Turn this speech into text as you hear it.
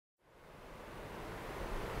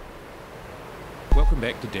Welcome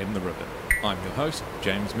back to Dam the River. I'm your host,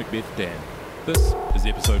 James Macbeth Dan. This is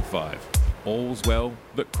episode 5, All's Well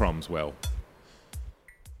That Croms Well.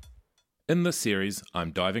 In this series,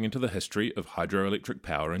 I'm diving into the history of hydroelectric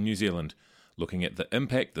power in New Zealand, looking at the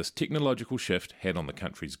impact this technological shift had on the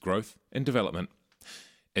country's growth and development.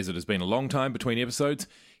 As it has been a long time between episodes,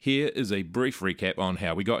 here is a brief recap on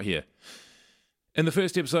how we got here. In the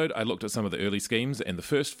first episode, I looked at some of the early schemes and the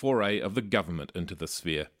first foray of the government into this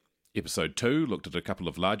sphere. Episode 2 looked at a couple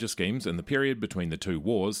of larger schemes in the period between the two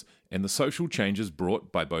wars and the social changes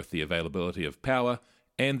brought by both the availability of power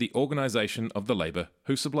and the organisation of the labour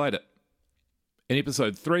who supplied it. In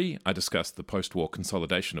episode 3, I discussed the post-war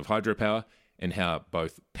consolidation of hydropower and how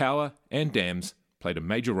both power and dams played a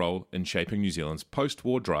major role in shaping New Zealand's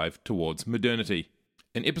post-war drive towards modernity.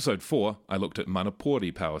 In episode 4, I looked at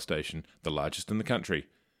Manapōuri Power Station, the largest in the country.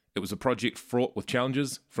 It was a project fraught with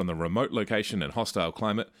challenges, from the remote location and hostile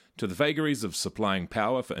climate to the vagaries of supplying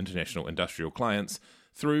power for international industrial clients,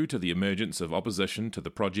 through to the emergence of opposition to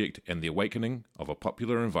the project and the awakening of a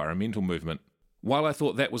popular environmental movement. While I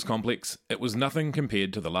thought that was complex, it was nothing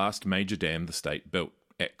compared to the last major dam the state built,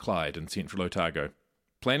 at Clyde in central Otago.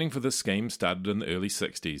 Planning for this scheme started in the early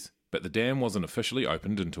 60s, but the dam wasn't officially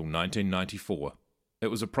opened until 1994. It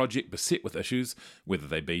was a project beset with issues, whether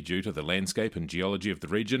they be due to the landscape and geology of the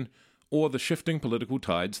region, or the shifting political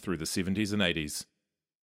tides through the 70s and 80s.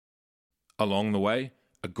 Along the way,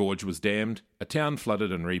 a gorge was dammed, a town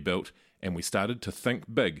flooded and rebuilt, and we started to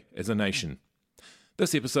think big as a nation.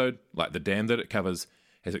 This episode, like the dam that it covers,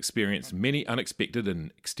 has experienced many unexpected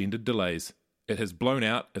and extended delays. It has blown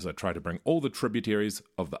out as I try to bring all the tributaries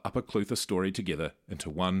of the Upper Clutha story together into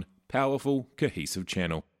one powerful, cohesive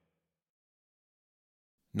channel.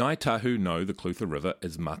 Ngāi Tahu know the Clutha River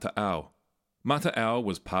as Mata'ao. Mata'ao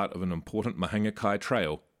was part of an important Mahinga Kai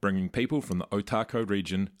trail, bringing people from the Otako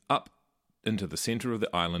region up into the centre of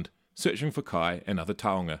the island, searching for kai and other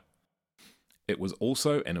taonga. It was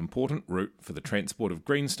also an important route for the transport of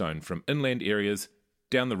greenstone from inland areas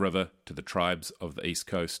down the river to the tribes of the east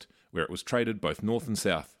coast, where it was traded both north and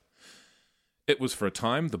south. It was for a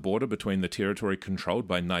time the border between the territory controlled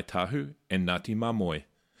by Ngāi Tahu and Ngāti Māmoe.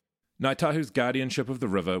 Ngāi Tahu's guardianship of the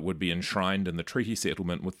river would be enshrined in the treaty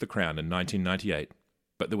settlement with the Crown in 1998,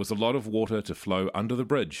 but there was a lot of water to flow under the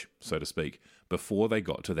bridge, so to speak, before they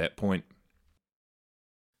got to that point.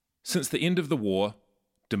 Since the end of the war,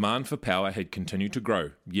 demand for power had continued to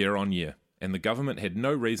grow year on year, and the government had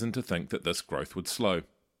no reason to think that this growth would slow.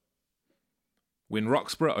 When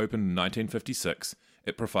Roxburgh opened in 1956,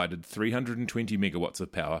 it provided 320 megawatts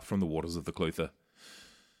of power from the waters of the Clutha.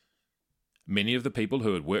 Many of the people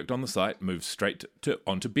who had worked on the site moved straight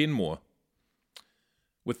onto Benmore.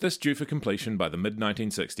 With this due for completion by the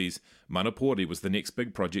mid-1960s, Manapōuri was the next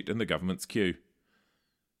big project in the government's queue.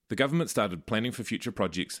 The government started planning for future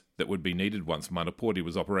projects that would be needed once Manapōuri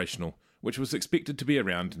was operational, which was expected to be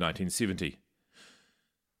around 1970.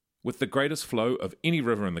 With the greatest flow of any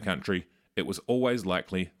river in the country, it was always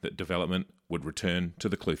likely that development would return to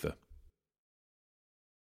the Clutha.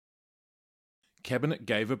 Cabinet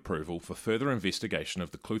gave approval for further investigation of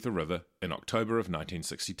the Clutha River in October of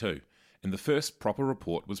 1962, and the first proper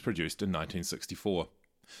report was produced in 1964.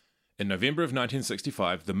 In November of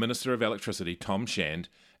 1965, the Minister of Electricity, Tom Shand,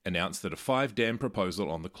 announced that a 5-dam proposal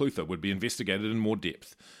on the Clutha would be investigated in more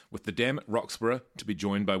depth, with the dam at Roxburgh to be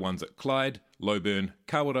joined by ones at Clyde, Lowburn,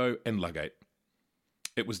 Kawerau and Lugate.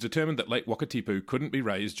 It was determined that Lake Wakatipu couldn't be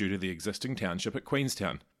raised due to the existing township at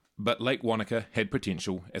Queenstown, but Lake Wanaka had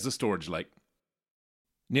potential as a storage lake.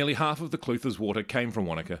 Nearly half of the Clutha's water came from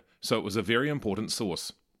Wanaka, so it was a very important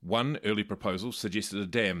source. One early proposal suggested a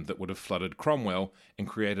dam that would have flooded Cromwell and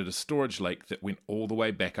created a storage lake that went all the way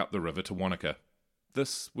back up the river to Wanaka.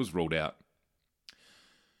 This was ruled out.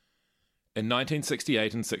 In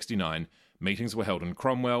 1968 and 69, meetings were held in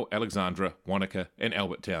Cromwell, Alexandra, Wanaka and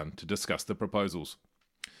Albertown to discuss the proposals.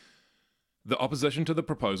 The opposition to the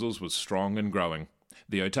proposals was strong and growing.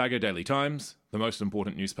 The Otago Daily Times, the most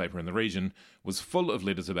important newspaper in the region, was full of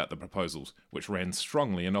letters about the proposals, which ran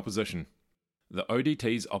strongly in opposition. The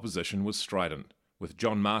ODT's opposition was strident, with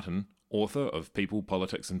John Martin, author of People,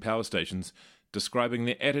 Politics and Power Stations, describing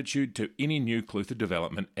their attitude to any new Clutha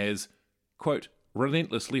development as, quote,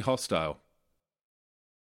 relentlessly hostile.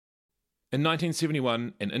 In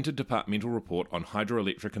 1971, an interdepartmental report on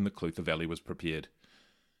hydroelectric in the Clutha Valley was prepared.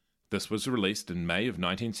 This was released in May of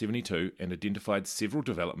 1972 and identified several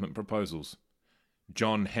development proposals.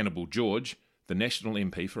 John Hannibal George, the National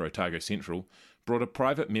MP for Otago Central, brought a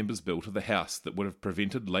private member's bill to the House that would have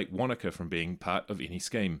prevented Lake Wanaka from being part of any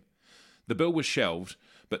scheme. The bill was shelved,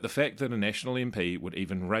 but the fact that a National MP would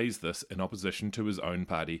even raise this in opposition to his own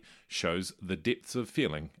party shows the depths of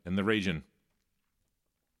feeling in the region.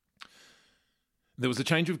 There was a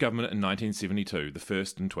change of government in 1972, the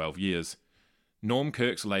first in 12 years. Norm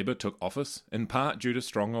Kirk's Labour took office, in part due to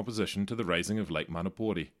strong opposition to the raising of Lake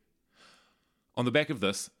Manapōuri. On the back of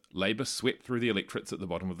this, Labour swept through the electorates at the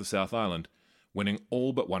bottom of the South Island, winning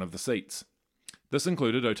all but one of the seats. This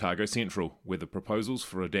included Otago Central, where the proposals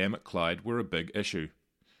for a dam at Clyde were a big issue.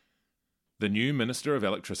 The new Minister of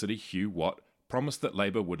Electricity, Hugh Watt, promised that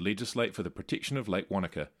Labour would legislate for the protection of Lake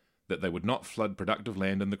Wanaka, that they would not flood productive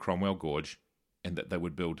land in the Cromwell Gorge, and that they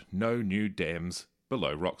would build no new dams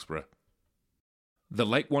below Roxburgh. The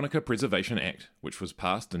Lake Wanaka Preservation Act, which was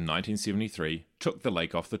passed in 1973, took the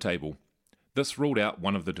lake off the table. This ruled out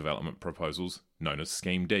one of the development proposals, known as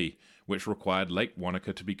Scheme D, which required Lake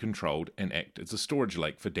Wanaka to be controlled and act as a storage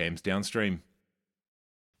lake for dams downstream.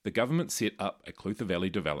 The government set up a Clutha Valley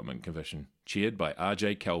Development Commission, chaired by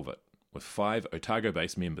R.J. Calvert, with 5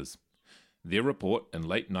 Otago-based members. Their report in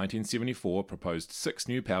late 1974 proposed 6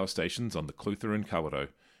 new power stations on the Clutha and Kawerau,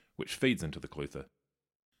 which feeds into the Clutha.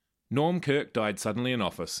 Norm Kirk died suddenly in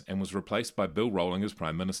office and was replaced by Bill Rolling as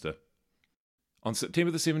Prime Minister. On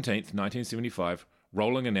September 17, 1975,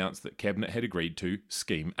 Rolling announced that Cabinet had agreed to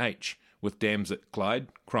Scheme H, with dams at Clyde,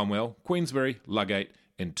 Cromwell, Queensbury, Ludgate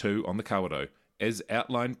and 2 on the Kawerau, as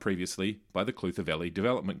outlined previously by the Clutha Valley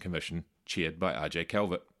Development Commission, chaired by R.J.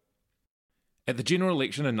 Calvert. At the general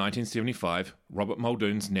election in 1975, Robert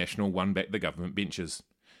Muldoon's National won back the government benches.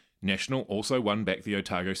 National also won back the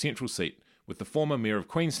Otago Central seat, with the former Mayor of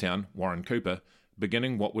Queenstown, Warren Cooper,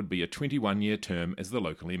 beginning what would be a 21-year term as the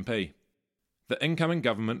local MP. The incoming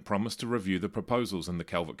government promised to review the proposals in the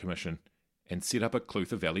Calvert Commission and set up a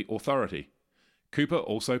Clutha Valley Authority. Cooper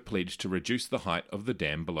also pledged to reduce the height of the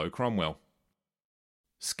dam below Cromwell.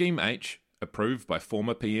 Scheme H, approved by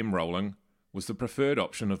former PM Rolling, was the preferred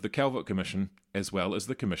option of the Calvert Commission as well as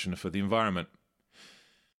the Commissioner for the Environment.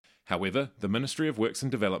 However, the Ministry of Works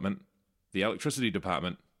and Development, the Electricity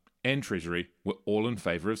Department and Treasury were all in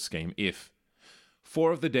favour of Scheme F.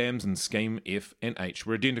 4 of the dams in Scheme F and H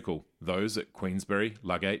were identical, those at Queensbury,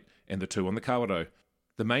 Ludgate and the 2 on the Kawerau.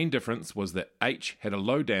 The main difference was that H had a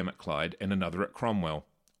low dam at Clyde and another at Cromwell,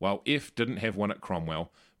 while F didn't have one at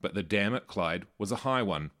Cromwell, but the dam at Clyde was a high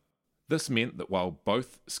one. This meant that while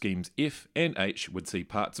both schemes F and H would see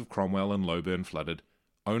parts of Cromwell and Lowburn flooded,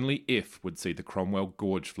 only F would see the Cromwell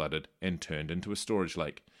Gorge flooded and turned into a storage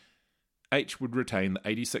lake. H would retain the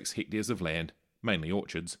 86 hectares of land, mainly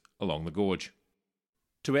orchards, along the gorge.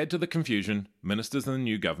 To add to the confusion, ministers in the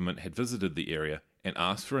new government had visited the area and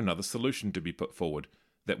asked for another solution to be put forward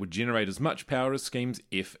that would generate as much power as schemes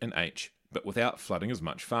F and H, but without flooding as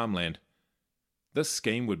much farmland. This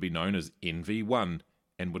scheme would be known as NV1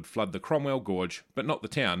 and would flood the Cromwell Gorge, but not the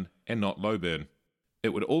town and not Lowburn. It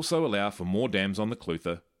would also allow for more dams on the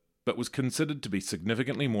Clutha, but was considered to be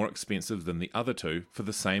significantly more expensive than the other 2 for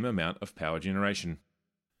the same amount of power generation.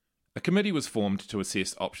 A committee was formed to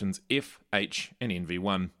assess options F, H and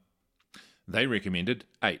NV1. They recommended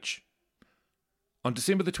H. On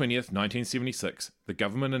December the 20th, 1976, the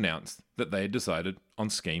government announced that they had decided on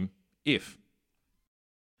Scheme F.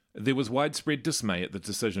 There was widespread dismay at the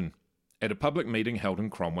decision. At a public meeting held in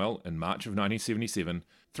Cromwell in March of 1977,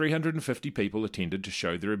 350 people attended to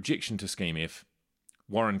show their objection to Scheme F.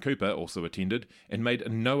 Warren Cooper also attended and made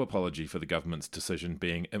no apology for the government's decision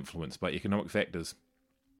being influenced by economic factors.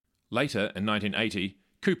 Later, in 1980,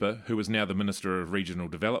 Cooper, who was now the Minister of Regional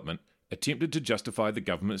Development, attempted to justify the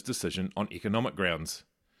government's decision on economic grounds.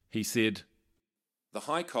 He said, "The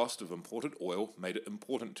high cost of imported oil made it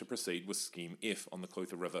important to proceed with Scheme F on the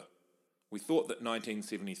Clutha River. We thought that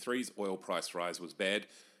 1973's oil price rise was bad,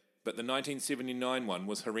 but the 1979 one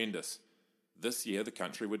was horrendous. This year the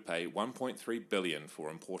country would pay $1.3 billion for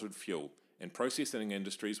imported fuel, and processing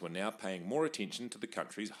industries were now paying more attention to the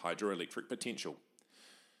country's hydroelectric potential.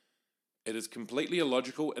 It is completely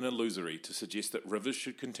illogical and illusory to suggest that rivers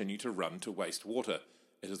should continue to run to waste water.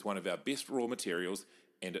 It is one of our best raw materials,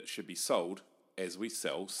 and it should be sold as we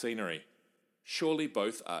sell scenery. Surely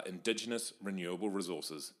both are indigenous renewable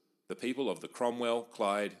resources. The people of the Cromwell,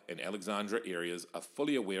 Clyde and Alexandra areas are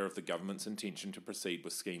fully aware of the government's intention to proceed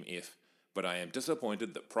with Scheme F, but I am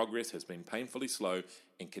disappointed that progress has been painfully slow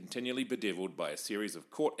and continually bedevilled by a series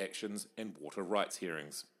of court actions and water rights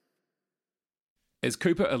hearings." As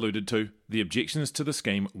Cooper alluded to, the objections to the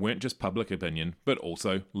scheme weren't just public opinion, but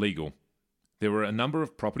also legal. There were a number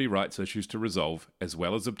of property rights issues to resolve, as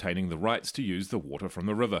well as obtaining the rights to use the water from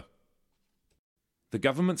the river. The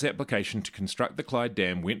government's application to construct the Clyde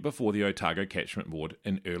Dam went before the Otago Catchment Board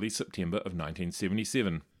in early September of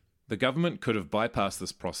 1977. The government could have bypassed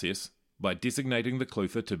this process by designating the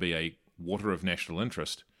Clutha to be a water of national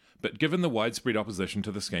interest, but given the widespread opposition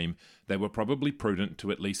to the scheme, they were probably prudent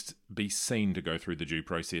to at least be seen to go through the due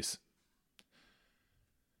process.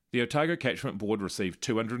 The Otago Catchment Board received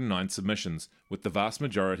 209 submissions, with the vast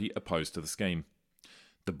majority opposed to the scheme.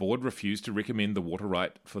 The board refused to recommend the water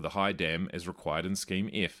right for the High Dam as required in Scheme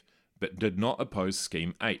F, but did not oppose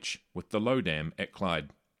Scheme H, with the Low Dam at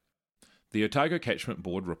Clyde. The Otago Catchment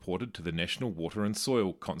Board reported to the National Water and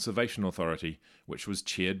Soil Conservation Authority, which was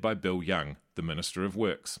chaired by Bill Young, the Minister of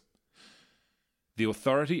Works. The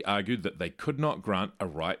authority argued that they could not grant a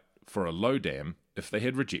right for a low dam if they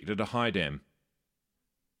had rejected a high dam.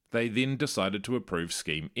 They then decided to approve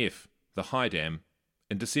Scheme F, the high dam,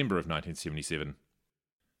 in December of 1977.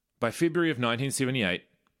 By February of 1978,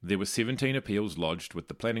 there were 17 appeals lodged with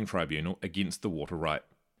the Planning Tribunal against the water right.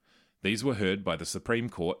 These were heard by the Supreme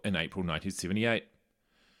Court in April 1978.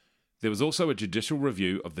 There was also a judicial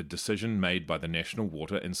review of the decision made by the National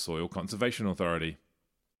Water and Soil Conservation Authority.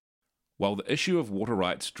 While the issue of water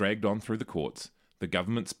rights dragged on through the courts, the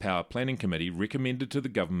government's Power Planning Committee recommended to the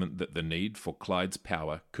government that the need for Clyde's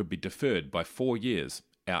power could be deferred by 4 years,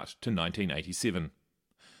 out to 1987.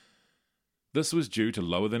 This was due to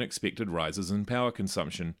lower than expected rises in power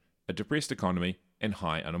consumption, a depressed economy, and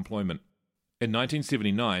high unemployment. In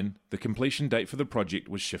 1979, the completion date for the project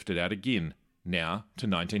was shifted out again, now to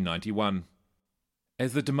 1991.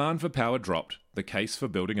 As the demand for power dropped, the case for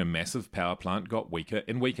building a massive power plant got weaker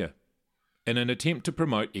and weaker. In an attempt to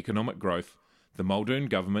promote economic growth, the Muldoon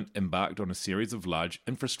government embarked on a series of large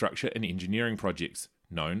infrastructure and engineering projects,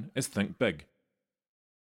 known as Think Big.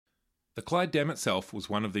 The Clyde Dam itself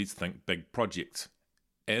was one of these Think Big projects,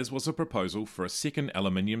 as was a proposal for a second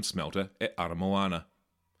aluminium smelter at Aramoana.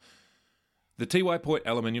 The Tiwai Point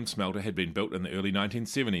aluminium smelter had been built in the early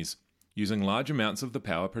 1970s, using large amounts of the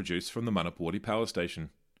power produced from the Manapōuri power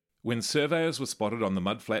station. When surveyors were spotted on the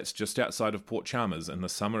mudflats just outside of Port Chalmers in the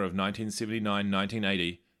summer of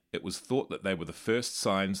 1979-1980, it was thought that they were the first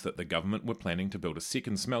signs that the government were planning to build a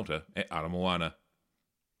second smelter at Aramoana.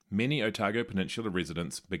 Many Otago Peninsula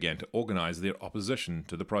residents began to organise their opposition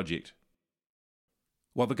to the project.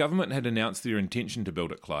 While the government had announced their intention to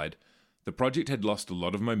build at Clyde, the project had lost a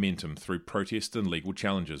lot of momentum through protest and legal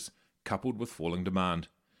challenges, coupled with falling demand.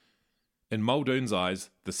 In Muldoon's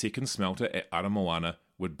eyes, the second smelter at Aramoana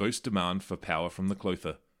would boost demand for power from the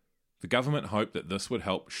Clutha. The government hoped that this would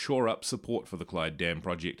help shore up support for the Clyde Dam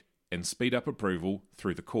project and speed up approval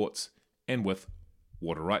through the courts and with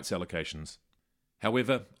water rights allocations.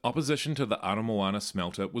 However, opposition to the Aramoana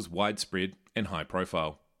smelter was widespread and high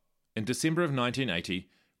profile. In December of 1980,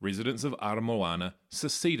 residents of Aramoana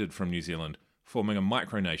seceded from New Zealand, forming a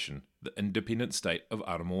micronation, the independent state of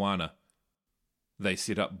Aramoana. They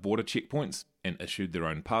set up border checkpoints and issued their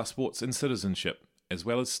own passports and citizenship, as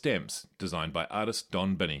well as stamps designed by artist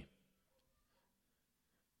Don Binney.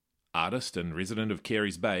 Artist and resident of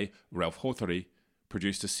Careys Bay, Ralph Hotori,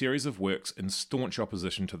 produced a series of works in staunch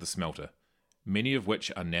opposition to the smelter, many of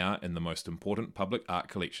which are now in the most important public art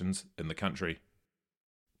collections in the country.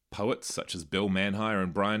 Poets such as Bill Manhire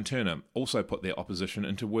and Brian Turner also put their opposition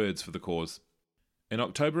into words for the cause. In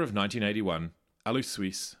October of 1981, Alu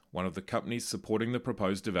Suisse, one of the companies supporting the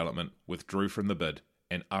proposed development, withdrew from the bid,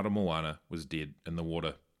 and Aramoana was dead in the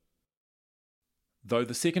water. Though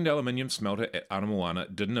the second aluminium smelter at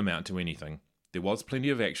Aramoana didn't amount to anything, there was plenty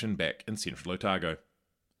of action back in central Otago.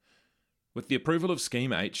 With the approval of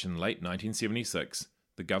Scheme H in late 1976,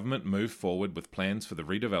 the government moved forward with plans for the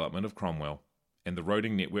redevelopment of Cromwell and the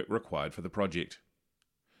roading network required for the project.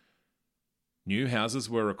 New houses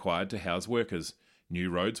were required to house workers, new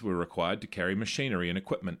roads were required to carry machinery and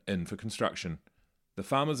equipment in for construction. The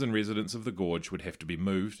farmers and residents of the gorge would have to be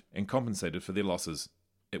moved and compensated for their losses.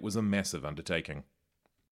 It was a massive undertaking.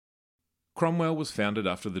 Cromwell was founded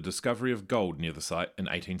after the discovery of gold near the site in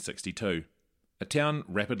 1862. A town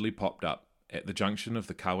rapidly popped up at the junction of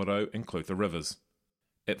the Kawerau and Clutha rivers.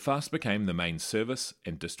 It fast became the main service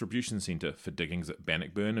and distribution centre for diggings at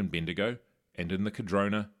Bannockburn and Bendigo, and in the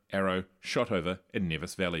Cardrona, Arrow, Shotover and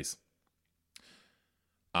Nevis valleys.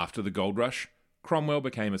 After the gold rush, Cromwell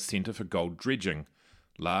became a centre for gold dredging,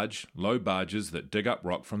 large, low barges that dig up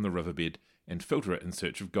rock from the riverbed and filter it in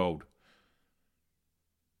search of gold.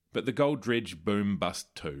 But the gold dredge boom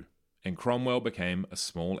bust too, and Cromwell became a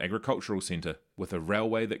small agricultural centre with a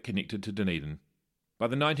railway that connected to Dunedin. By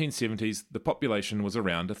the 1970s, the population was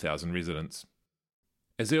around 1,000 residents.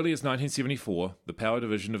 As early as 1974, the Power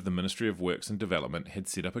Division of the Ministry of Works and Development had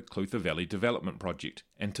set up a Clutha Valley development project,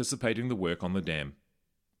 anticipating the work on the dam.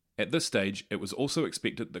 At this stage, it was also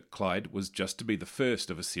expected that Clyde was just to be the first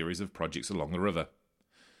of a series of projects along the river.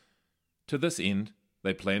 To this end,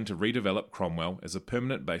 they planned to redevelop Cromwell as a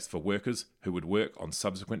permanent base for workers who would work on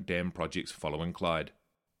subsequent dam projects following Clyde.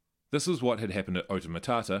 This was what had happened at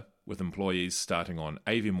Otamatata, with employees starting on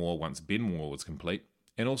Aviemore once Benmore was complete,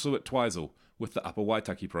 and also at Twizel with the Upper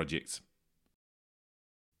Waitaki projects.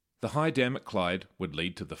 The high dam at Clyde would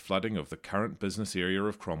lead to the flooding of the current business area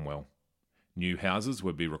of Cromwell. New houses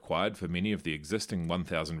would be required for many of the existing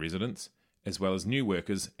 1,000 residents, as well as new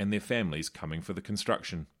workers and their families coming for the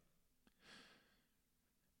construction.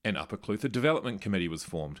 An Upper Clutha Development Committee was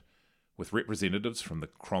formed, with representatives from the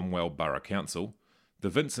Cromwell Borough Council, the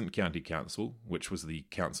Vincent County Council, which was the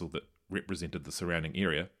council that represented the surrounding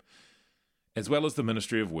area, as well as the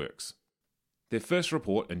Ministry of Works. Their first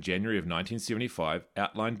report in January of 1975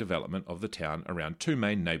 outlined development of the town around two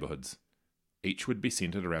main neighbourhoods. Each would be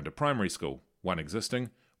centred around a primary school, one existing,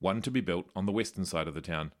 one to be built on the western side of the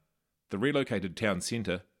town. The relocated town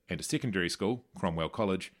centre and a secondary school, Cromwell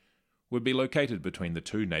College, would be located between the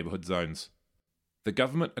two neighbourhood zones. The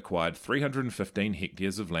government acquired 315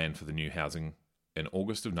 hectares of land for the new housing in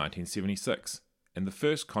August of 1976, and the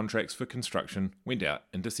first contracts for construction went out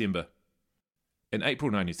in December. In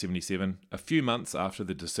April 1977, a few months after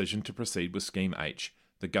the decision to proceed with Scheme H,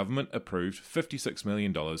 the government approved $56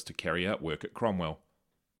 million to carry out work at Cromwell.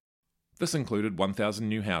 This included 1,000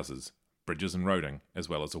 new houses, bridges and roading, as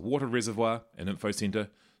well as a water reservoir, an info centre,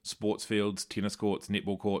 sports fields, tennis courts,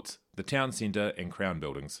 netball courts, the town centre and Crown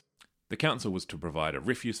buildings. The council was to provide a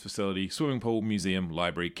refuse facility, swimming pool, museum,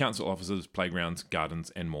 library, council offices, playgrounds, gardens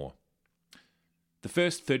and more. The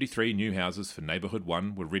first 33 new houses for Neighbourhood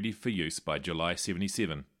 1 were ready for use by July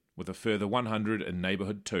 77, with a further 100 in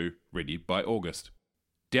Neighbourhood 2 ready by August.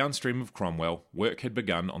 Downstream of Cromwell, work had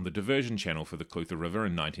begun on the diversion channel for the Clutha River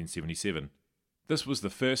in 1977. This was the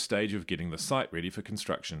first stage of getting the site ready for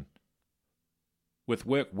construction. With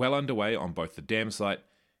work well underway on both the dam site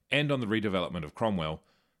and on the redevelopment of Cromwell,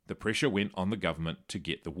 the pressure went on the government to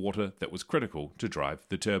get the water that was critical to drive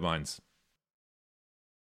the turbines.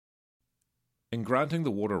 In granting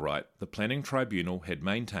the water right, the Planning Tribunal had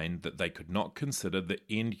maintained that they could not consider the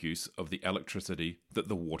end use of the electricity that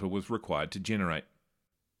the water was required to generate.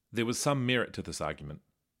 There was some merit to this argument.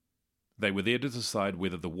 They were there to decide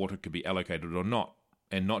whether the water could be allocated or not,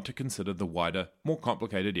 and not to consider the wider, more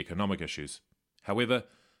complicated economic issues. However,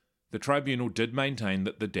 the tribunal did maintain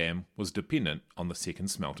that the dam was dependent on the second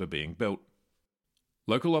smelter being built.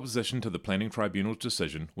 Local opposition to the Planning Tribunal's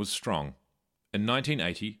decision was strong. In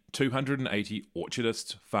 1980, 280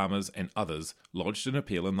 orchardists, farmers and others lodged an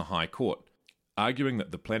appeal in the High Court, arguing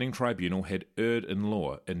that the Planning Tribunal had erred in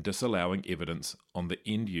law in disallowing evidence on the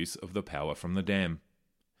end use of the power from the dam.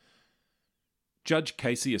 Judge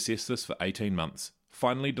Casey assessed this for 18 months,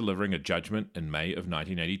 finally delivering a judgment in May of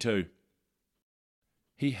 1982.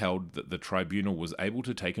 He held that the tribunal was able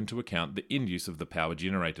to take into account the end use of the power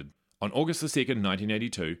generated. On August 2,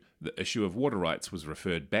 1982, the issue of water rights was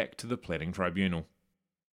referred back to the Planning Tribunal.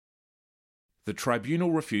 The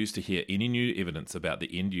tribunal refused to hear any new evidence about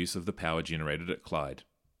the end use of the power generated at Clyde,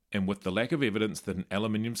 and with the lack of evidence that an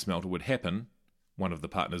aluminium smelter would happen, one of the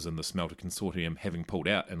partners in the smelter consortium having pulled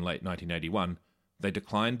out in late 1981, they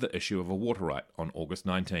declined the issue of a water right on August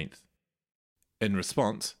 19th. In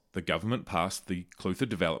response, the government passed the Clutha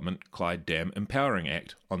Development Clyde Dam Empowering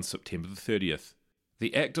Act on September 30th.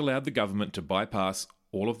 The Act allowed the government to bypass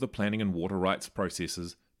all of the planning and water rights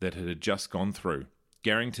processes that it had just gone through,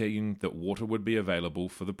 guaranteeing that water would be available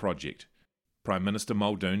for the project. Prime Minister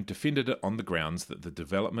Muldoon defended it on the grounds that the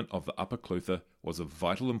development of the Upper Clutha was of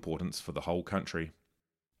vital importance for the whole country.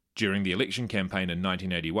 During the election campaign in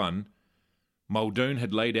 1981, Muldoon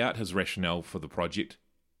had laid out his rationale for the project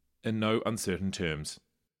in no uncertain terms.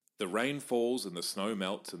 The rain falls and the snow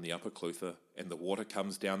melts in the Upper Clutha and the water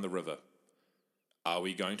comes down the river. Are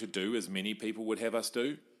we going to do as many people would have us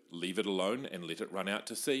do? Leave it alone and let it run out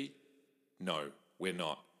to sea? No, we're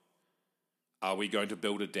not. Are we going to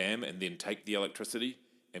build a dam and then take the electricity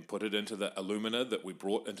and put it into the alumina that we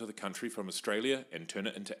brought into the country from Australia and turn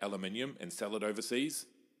it into aluminium and sell it overseas?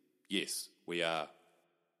 Yes, we are.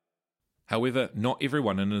 However, not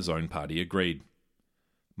everyone in his own party agreed.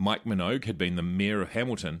 Mike Minogue had been the Mayor of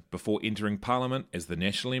Hamilton before entering Parliament as the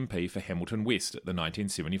National MP for Hamilton West at the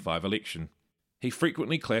 1975 election. He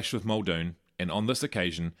frequently clashed with Muldoon and on this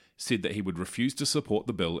occasion said that he would refuse to support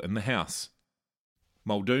the bill in the House.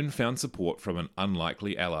 Muldoon found support from an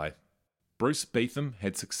unlikely ally. Bruce Beetham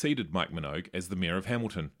had succeeded Mike Minogue as the Mayor of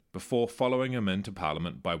Hamilton before following him into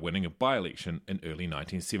Parliament by winning a by-election in early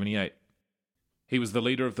 1978. He was the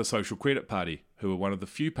leader of the Social Credit Party, who were one of the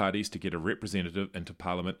few parties to get a representative into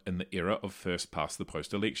Parliament in the era of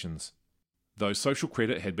first-past-the-post elections. Though Social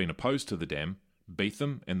Credit had been opposed to the dam,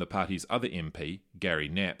 Beetham and the party's other MP, Gary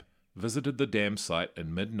Knapp, visited the dam site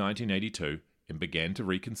in mid-1982 and began to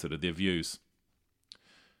reconsider their views.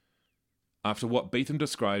 After what Beetham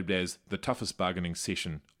described as the toughest bargaining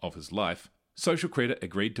session of his life, Social Credit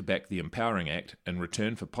agreed to back the Empowering Act in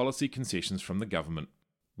return for policy concessions from the government.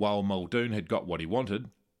 While Muldoon had got what he wanted,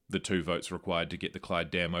 the 2 votes required to get the Clyde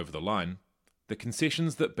Dam over the line, the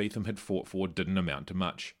concessions that Beetham had fought for didn't amount to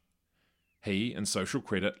much. He and Social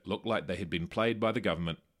Credit looked like they had been played by the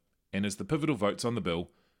government, and as the pivotal votes on the bill,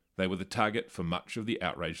 they were the target for much of the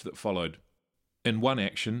outrage that followed. In one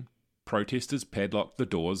action, protesters padlocked the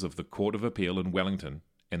doors of the Court of Appeal in Wellington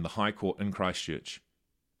and the High Court in Christchurch.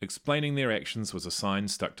 Explaining their actions was a sign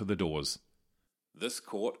stuck to the doors. "This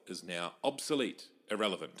court is now obsolete,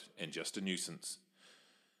 irrelevant, and just a nuisance.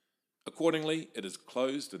 Accordingly, it is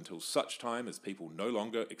closed until such time as people no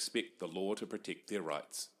longer expect the law to protect their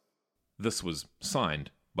rights." This was signed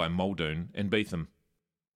by Muldoon and Beetham.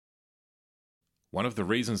 One of the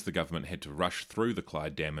reasons the government had to rush through the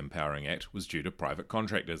Clyde Dam Empowering Act was due to private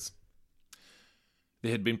contractors.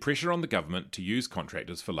 There had been pressure on the government to use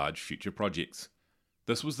contractors for large future projects.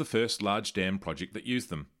 This was the first large dam project that used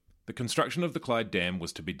them. The construction of the Clyde Dam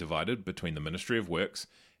was to be divided between the Ministry of Works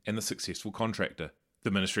and the successful contractor.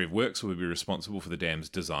 The Ministry of Works would be responsible for the dam's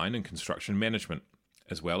design and construction management,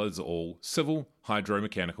 as well as all civil,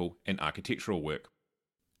 hydromechanical and architectural work.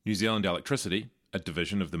 New Zealand Electricity, a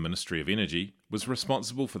division of the Ministry of Energy, was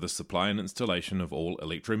responsible for the supply and installation of all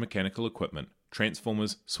electromechanical equipment,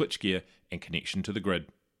 transformers, switchgear and connection to the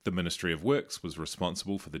grid. The Ministry of Works was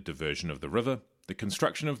responsible for the diversion of the river, the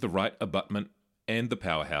construction of the right abutment and the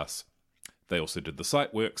powerhouse. They also did the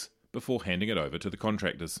site works before handing it over to the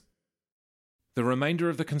contractors. The remainder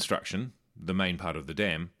of the construction, the main part of the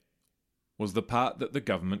dam, was the part that the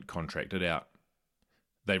government contracted out.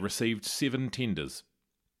 They received 7 tenders.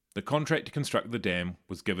 The contract to construct the dam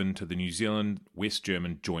was given to the New Zealand-West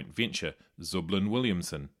German joint venture Zublin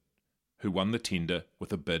Williamson, who won the tender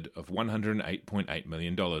with a bid of $108.8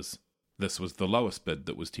 million. This was the lowest bid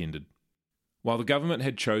that was tendered. While the government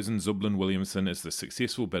had chosen Zublin Williamson as the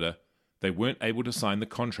successful bidder, they weren't able to sign the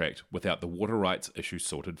contract without the water rights issue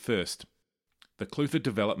sorted first. The Clutha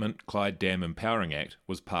Development Clyde Dam Empowering Act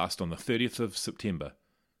was passed on the 30th of September,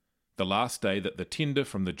 the last day that the tender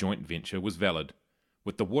from the joint venture was valid.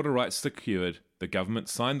 With the water rights secured, the government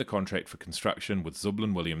signed the contract for construction with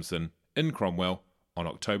Zublin Williamson in Cromwell on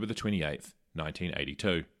October the 28th,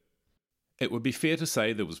 1982. It would be fair to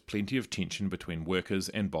say there was plenty of tension between workers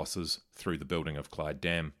and bosses through the building of Clyde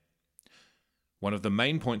Dam. One of the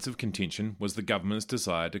main points of contention was the government's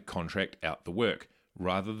desire to contract out the work,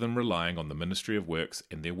 rather than relying on the Ministry of Works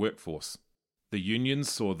and their workforce. The unions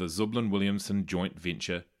saw the Zublin Williamson joint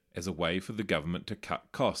venture as a way for the government to cut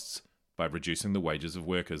costs by reducing the wages of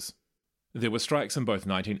workers. There were strikes in both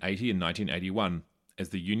 1980 and 1981, as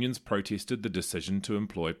the unions protested the decision to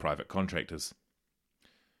employ private contractors.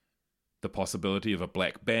 The possibility of a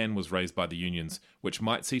black ban was raised by the unions, which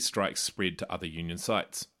might see strikes spread to other union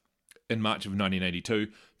sites. In March of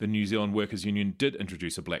 1982, the New Zealand Workers' Union did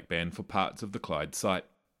introduce a black ban for parts of the Clyde site.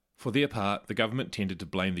 For their part, the government tended to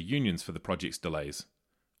blame the unions for the project's delays.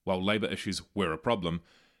 While labour issues were a problem,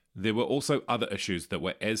 there were also other issues that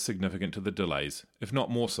were as significant to the delays, if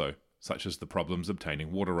not more so, such as the problems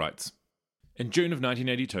obtaining water rights. In June of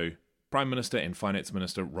 1982, Prime Minister and Finance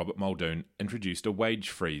Minister Robert Muldoon introduced a wage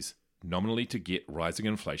freeze, nominally to get rising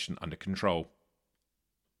inflation under control.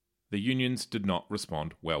 The unions did not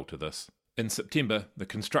respond well to this. In September, the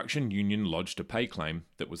construction union lodged a pay claim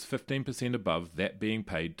that was 15% above that being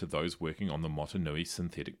paid to those working on the Motunui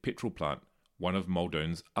synthetic petrol plant, one of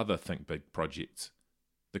Muldoon's other Think Big projects.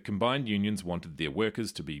 The combined unions wanted their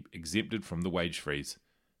workers to be exempted from the wage freeze.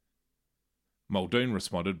 Muldoon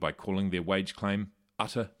responded by calling their wage claim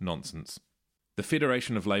utter nonsense. The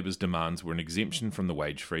Federation of Labour's demands were an exemption from the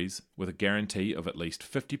wage freeze, with a guarantee of at least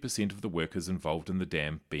 50% of the workers involved in the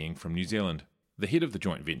dam being from New Zealand. The head of the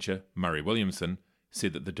joint venture, Murray Williamson,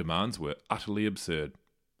 said that the demands were utterly absurd.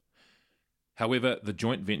 However, the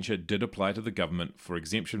joint venture did apply to the government for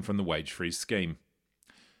exemption from the wage freeze scheme.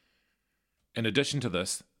 In addition to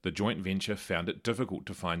this, the joint venture found it difficult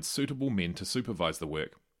to find suitable men to supervise the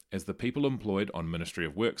work, as the people employed on Ministry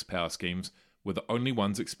of Works power schemes were the only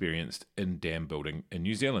ones experienced in dam building in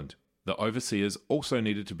New Zealand. The overseers also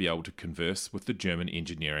needed to be able to converse with the German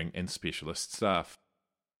engineering and specialist staff.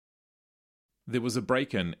 There was a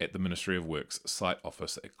break-in at the Ministry of Works site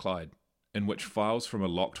office at Clyde, in which files from a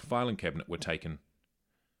locked filing cabinet were taken.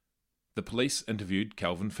 The police interviewed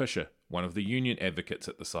Calvin Fisher, one of the union advocates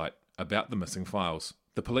at the site, about the missing files.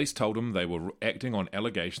 The police told him they were acting on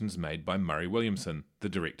allegations made by Murray Williamson, the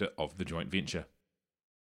director of the joint venture.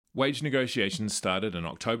 Wage negotiations started in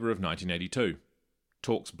October of 1982.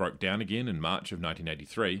 Talks broke down again in March of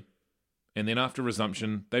 1983, and then after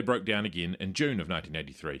resumption, they broke down again in June of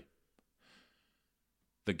 1983.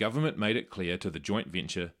 The government made it clear to the joint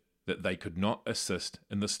venture that they could not assist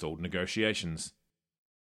in the stalled negotiations.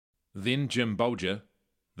 Then Jim Bolger,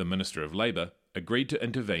 the Minister of Labour, agreed to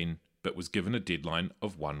intervene but was given a deadline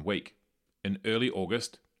of 1 week. In early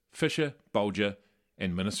August, Fisher, Bolger,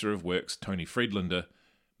 and Minister of Works Tony Friedlander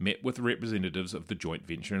met with representatives of the joint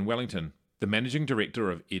venture in Wellington. The managing director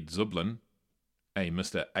of Ed Zublin, a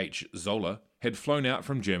Mr. H. Zoller, had flown out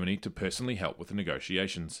from Germany to personally help with the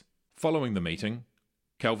negotiations. Following the meeting,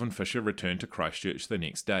 Calvin Fisher returned to Christchurch the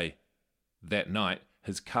next day. That night,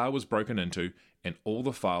 his car was broken into and all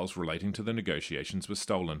the files relating to the negotiations were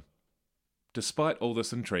stolen. Despite all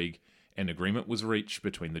this intrigue, an agreement was reached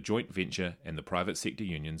between the joint venture and the private sector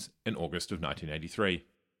unions in August of 1983.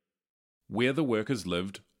 Where the workers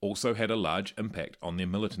lived also had a large impact on their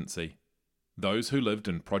militancy. Those who lived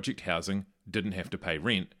in project housing didn't have to pay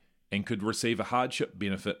rent and could receive a hardship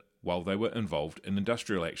benefit while they were involved in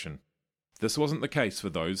industrial action. This wasn't the case for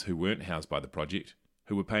those who weren't housed by the project,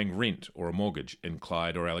 who were paying rent or a mortgage in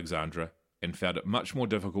Clyde or Alexandra and found it much more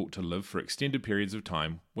difficult to live for extended periods of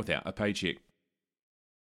time without a paycheck.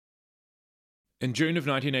 In June of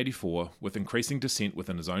 1984, with increasing dissent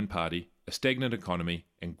within his own party, a stagnant economy,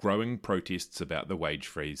 and growing protests about the wage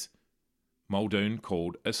freeze, Muldoon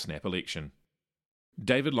called a snap election.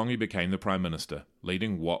 David Lange became the Prime Minister,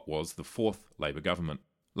 leading what was the fourth Labour government.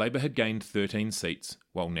 Labour had gained 13 seats,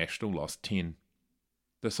 while National lost 10.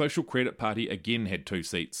 The Social Credit Party again had 2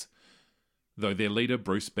 seats, though their leader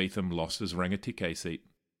Bruce Beetham lost his Rangitikei seat.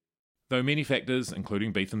 Though many factors,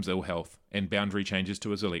 including Beetham's ill health and boundary changes to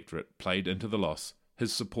his electorate, played into the loss,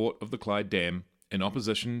 his support of the Clyde Dam, in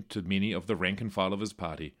opposition to many of the rank and file of his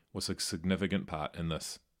party, was a significant part in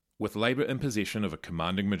this. With Labour in possession of a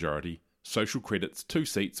commanding majority, Social Credit's 2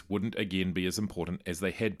 seats wouldn't again be as important as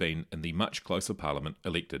they had been in the much closer Parliament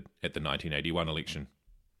elected at the 1981 election.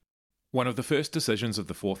 One of the first decisions of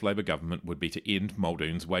the fourth Labour government would be to end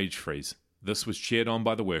Muldoon's wage freeze. This was cheered on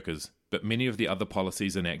by the workers, but many of the other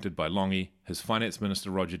policies enacted by Lange, his Finance Minister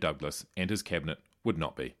Roger Douglas, and his cabinet would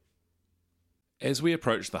not be. As we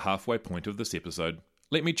approach the halfway point of this episode,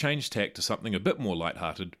 let me change tack to something a bit more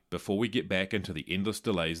light-hearted before we get back into the endless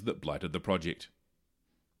delays that blighted the project.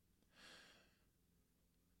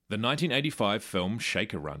 The 1985 film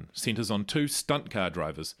Shaker Run centres on 2 stunt car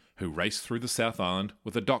drivers who race through the South Island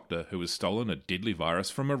with a doctor who has stolen a deadly virus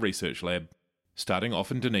from a research lab. Starting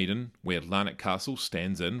off in Dunedin, where Larnac Castle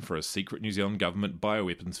stands in for a secret New Zealand government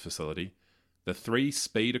bioweapons facility, the 3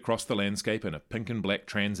 speed across the landscape in a pink and black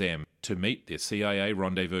Trans Am to meet their CIA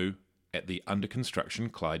rendezvous at the under-construction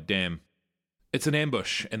Clyde Dam. It's an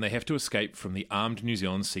ambush, and they have to escape from the armed New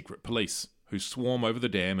Zealand secret police, who swarm over the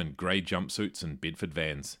dam in grey jumpsuits and Bedford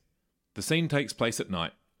vans. The scene takes place at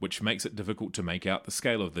night, which makes it difficult to make out the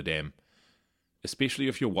scale of the dam, especially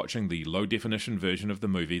if you're watching the low-definition version of the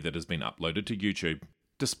movie that has been uploaded to YouTube.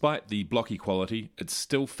 Despite the blocky quality, it's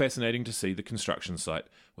still fascinating to see the construction site,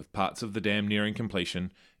 with parts of the dam nearing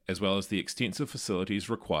completion, as well as the extensive facilities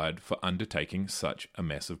required for undertaking such a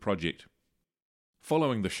massive project.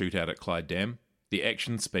 Following the shootout at Clyde Dam, the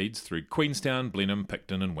action speeds through Queenstown, Blenheim,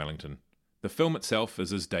 Picton and Wellington. The film itself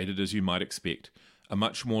is as dated as you might expect, a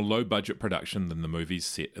much more low-budget production than the movies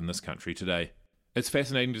set in this country today. It's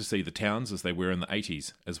fascinating to see the towns as they were in the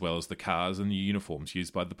 80s, as well as the cars and the uniforms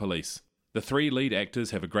used by the police. The 3 lead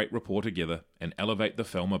actors have a great rapport together and elevate the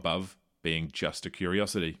film above being just a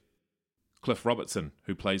curiosity. Cliff Robertson,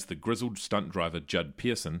 who plays the grizzled stunt driver Judd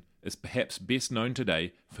Pearson, is perhaps best known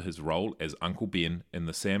today for his role as Uncle Ben in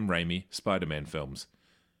the Sam Raimi Spider-Man films,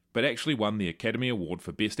 but actually won the Academy Award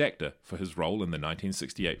for Best Actor for his role in the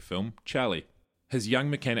 1968 film Charlie. His young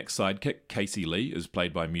mechanic sidekick, Casey Lee, is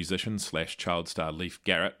played by musician/child star Leif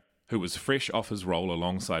Garrett, who was fresh off his role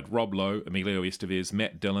alongside Rob Lowe, Emilio Estevez,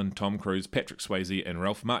 Matt Dillon, Tom Cruise, Patrick Swayze and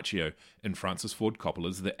Ralph Macchio in Francis Ford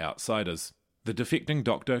Coppola's The Outsiders. The defecting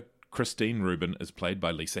doctor, Christine Rubin, is played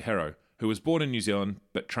by Lisa Harrow, who was born in New Zealand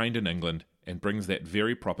but trained in England and brings that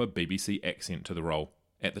very proper BBC accent to the role.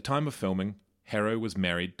 At the time of filming, Harrow was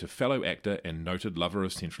married to fellow actor and noted lover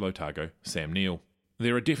of Central Otago, Sam Neill.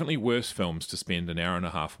 There are definitely worse films to spend an hour and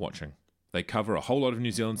a half watching. They cover a whole lot of New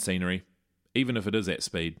Zealand scenery, even if it is at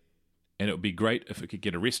speed, and it would be great if it could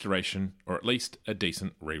get a restoration or at least a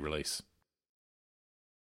decent re-release.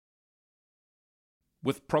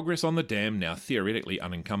 With progress on the dam now theoretically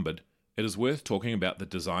unencumbered, it is worth talking about the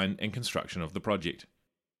design and construction of the project.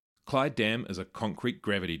 Clyde Dam is a concrete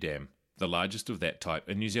gravity dam, the largest of that type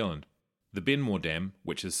in New Zealand. The Benmore Dam,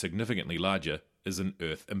 which is significantly larger, is an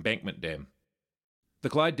earth embankment dam. The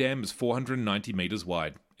Clyde Dam is 490 metres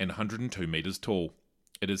wide and 102 metres tall.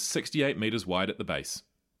 It is 68 metres wide at the base.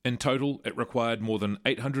 In total, it required more than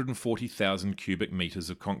 840,000 cubic metres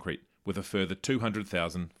of concrete, with a further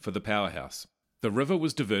 200,000 for the powerhouse. The river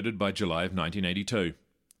was diverted by July of 1982.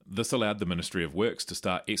 This allowed the Ministry of Works to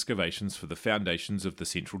start excavations for the foundations of the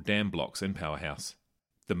central dam blocks and powerhouse.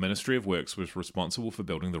 The Ministry of Works was responsible for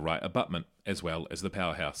building the right abutment as well as the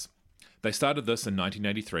powerhouse. They started this in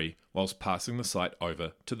 1983 whilst passing the site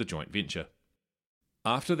over to the joint venture.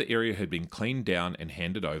 After the area had been cleaned down and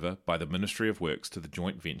handed over by the Ministry of Works to the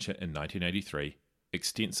joint venture in 1983,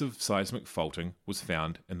 extensive seismic faulting was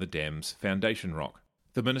found in the dam's foundation rock.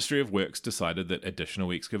 The Ministry of Works decided that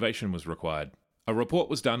additional excavation was required. A report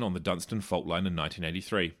was done on the Dunstan fault line in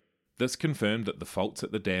 1983. This confirmed that the faults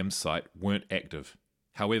at the dam's site weren't active.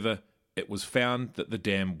 However, it was found that the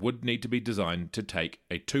dam would need to be designed to take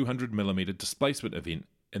a 200mm displacement event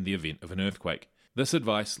in the event of an earthquake. This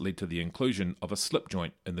advice led to the inclusion of a slip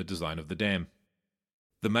joint in the design of the dam.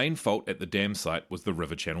 The main fault at the dam site was the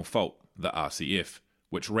River Channel Fault, the RCF,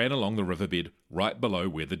 which ran along the riverbed right below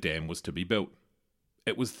where the dam was to be built.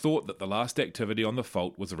 It was thought that the last activity on the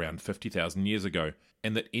fault was around 50,000 years ago,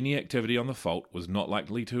 and that any activity on the fault was not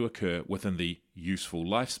likely to occur within the useful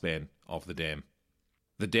lifespan of the dam.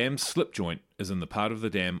 The dam's slip joint is in the part of the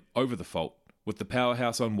dam over the fault, with the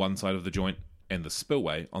powerhouse on one side of the joint and the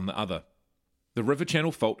spillway on the other. The River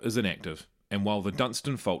Channel Fault is inactive, and while the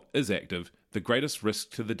Dunstan Fault is active, the greatest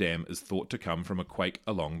risk to the dam is thought to come from a quake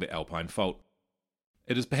along the Alpine Fault.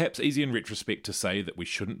 It is perhaps easy in retrospect to say that we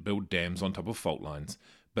shouldn't build dams on top of fault lines,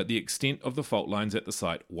 but the extent of the fault lines at the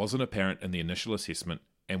site wasn't apparent in the initial assessment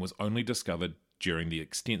and was only discovered during the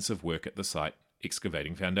extensive work at the site,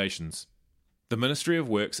 excavating foundations. The Ministry of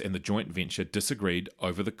Works and the joint venture disagreed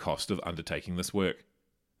over the cost of undertaking this work.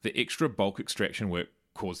 The extra bulk extraction work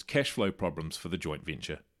caused cash flow problems for the joint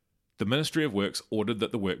venture. The Ministry of Works ordered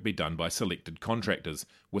that the work be done by selected contractors,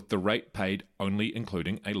 with the rate paid only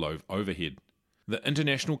including a low overhead. The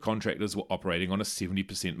international contractors were operating on a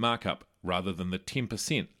 70% markup, rather than the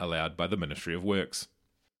 10% allowed by the Ministry of Works.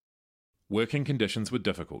 Working conditions were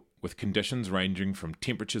difficult, with conditions ranging from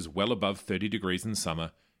temperatures well above 30 degrees in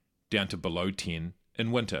summer down to below 10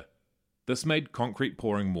 in winter. This made concrete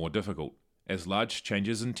pouring more difficult, as large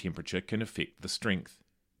changes in temperature can affect the strength.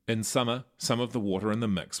 In summer, some of the water in the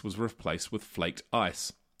mix was replaced with flaked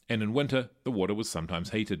ice, and in winter, the water was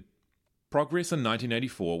sometimes heated. Progress in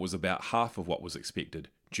 1984 was about half of what was expected,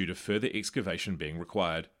 due to further excavation being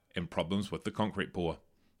required, and problems with the concrete pour.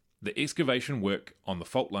 The excavation work on the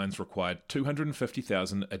fault lines required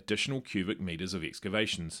 250,000 additional cubic metres of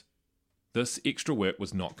excavations. This extra work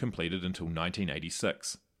was not completed until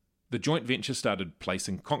 1986. The joint venture started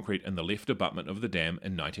placing concrete in the left abutment of the dam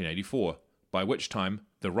in 1984, by which time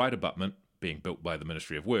the right abutment, being built by the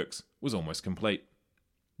Ministry of Works, was almost complete.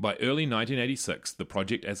 By early 1986, the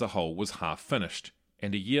project as a whole was half finished,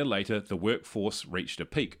 and a year later the workforce reached a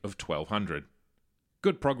peak of 1,200.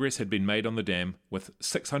 Good progress had been made on the dam, with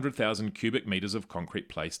 600,000 cubic metres of concrete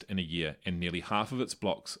placed in a year and nearly half of its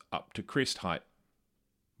blocks up to crest height.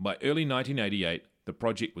 By early 1988, the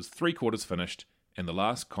project was 3/4 finished, and the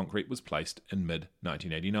last concrete was placed in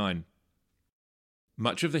mid-1989.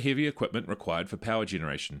 Much of the heavy equipment required for power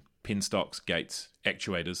generation, penstocks, gates,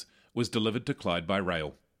 actuators, was delivered to Clyde by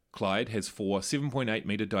rail. Clyde has 4 7.8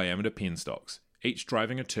 metre diameter penstocks, each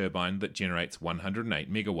driving a turbine that generates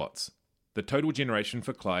 108 megawatts. The total generation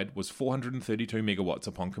for Clyde was 432 megawatts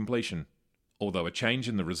upon completion, although a change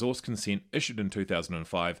in the resource consent issued in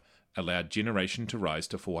 2005 allowed generation to rise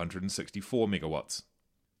to 464 megawatts.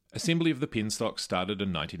 Assembly of the penstocks started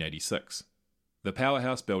in 1986. The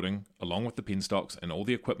powerhouse building, along with the penstocks and all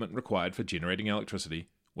the equipment required for generating electricity,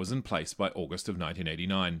 was in place by August of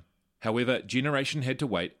 1989. However, generation had to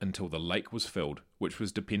wait until the lake was filled, which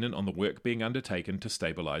was dependent on the work being undertaken to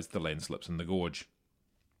stabilise the landslips in the gorge.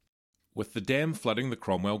 With the dam flooding the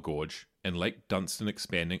Cromwell Gorge and Lake Dunstan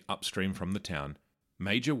expanding upstream from the town,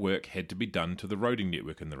 major work had to be done to the roading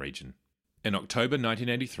network in the region. In October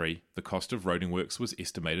 1983, the cost of roading works was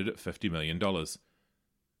estimated at $50 million.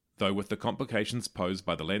 Though with the complications posed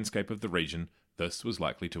by the landscape of the region, this was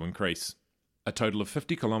likely to increase. A total of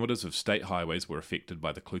 50 kilometres of state highways were affected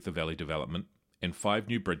by the Clutha Valley development, and 5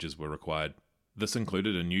 new bridges were required. This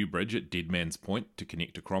included a new bridge at Dead Man's Point to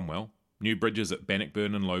connect to Cromwell, new bridges at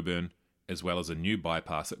Bannockburn and Lowburn, as well as a new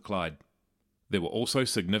bypass at Clyde. There were also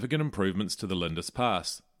significant improvements to the Lindis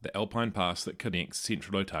Pass, the Alpine Pass that connects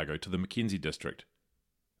central Otago to the Mackenzie district.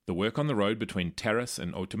 The work on the road between Taras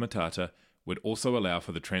and Otumatata would also allow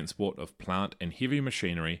for the transport of plant and heavy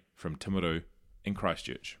machinery from Timaru and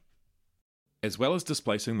Christchurch. As well as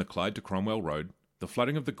displacing the Clyde to Cromwell Road, the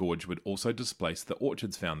flooding of the gorge would also displace the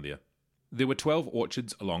orchards found there. There were 12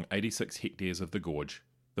 orchards along 86 hectares of the gorge.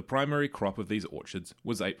 The primary crop of these orchards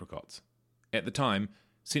was apricots. At the time,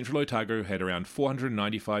 Central Otago had around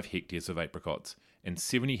 495 hectares of apricots, and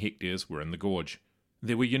 70 hectares were in the gorge.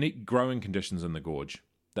 There were unique growing conditions in the gorge.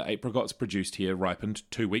 The apricots produced here ripened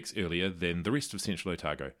 2 weeks earlier than the rest of Central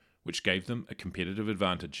Otago, which gave them a competitive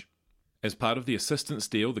advantage. As part of the assistance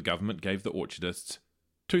deal the government gave the orchardists,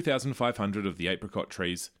 2,500 of the apricot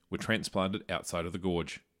trees were transplanted outside of the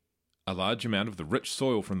gorge. A large amount of the rich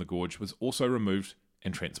soil from the gorge was also removed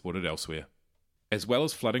and transported elsewhere. As well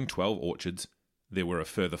as flooding 12 orchards, there were a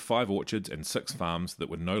further 5 orchards and 6 farms that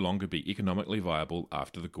would no longer be economically viable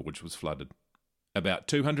after the gorge was flooded. About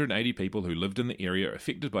 280 people who lived in the area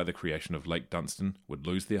affected by the creation of Lake Dunstan would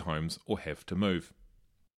lose their homes or have to move.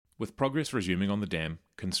 With progress resuming on the dam,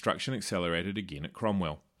 construction accelerated again at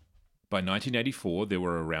Cromwell. By 1984, there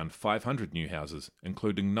were around 500 new houses,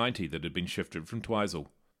 including 90 that had been shifted from Twizel.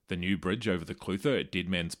 The new bridge over the Clutha at Dead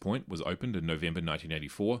Man's Point was opened in November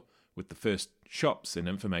 1984, with the first shops and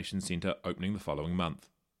information centre opening the following month.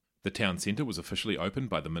 The town centre was officially opened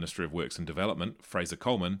by the Ministry of Works and Development, Fraser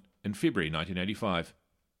Coleman, in February 1985.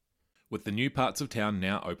 With the new parts of town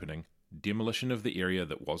now opening, demolition of the area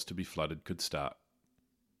that was to be flooded could start.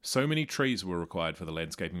 So many trees were required for the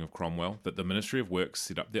landscaping of Cromwell that the Ministry of Works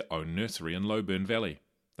set up their own nursery in Lowburn Valley.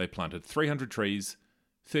 They planted 300 trees,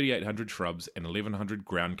 3,800 shrubs and 1,100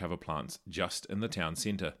 ground cover plants just in the town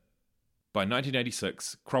centre. By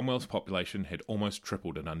 1986, Cromwell's population had almost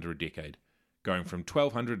tripled in under a decade, going from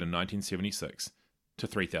 1,200 in 1976 to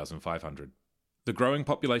 3,500. The growing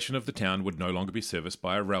population of the town would no longer be serviced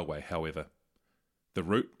by a railway, however. The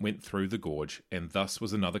route went through the gorge and thus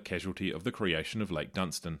was another casualty of the creation of Lake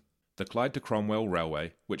Dunstan. The Clyde to Cromwell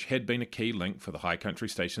Railway, which had been a key link for the high country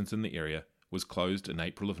stations in the area, was closed in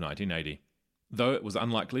April of 1980. Though it was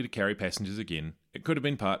unlikely to carry passengers again, it could have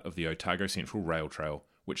been part of the Otago Central Rail Trail,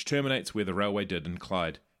 which terminates where the railway did in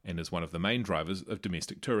Clyde and is one of the main drivers of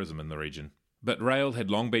domestic tourism in the region. But rail had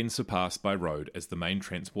long been surpassed by road as the main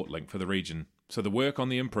transport link for the region, so the work on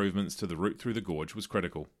the improvements to the route through the gorge was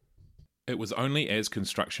critical. It was only as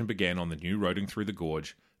construction began on the new roading through the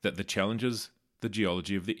gorge that the challenges the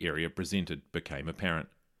geology of the area presented became apparent.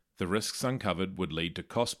 The risks uncovered would lead to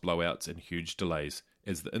cost blowouts and huge delays,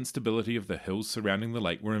 as the instability of the hills surrounding the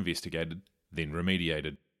lake were investigated, then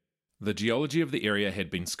remediated. The geology of the area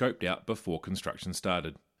had been scoped out before construction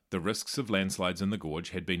started. The risks of landslides in the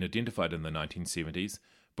gorge had been identified in the 1970s,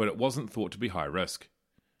 but it wasn't thought to be high risk.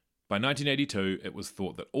 By 1982, it was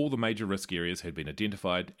thought that all the major risk areas had been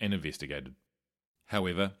identified and investigated.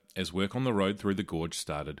 However, as work on the road through the gorge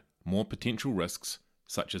started, more potential risks,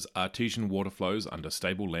 such as artesian water flows under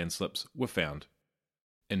stable landslips, were found.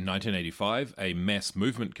 In 1985, a mass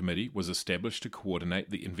movement committee was established to coordinate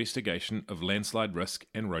the investigation of landslide risk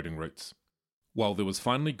and roading routes. While there was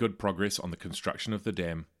finally good progress on the construction of the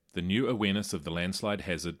dam, the new awareness of the landslide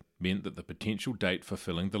hazard meant that the potential date for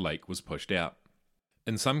filling the lake was pushed out.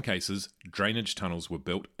 In some cases, drainage tunnels were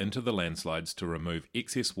built into the landslides to remove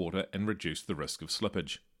excess water and reduce the risk of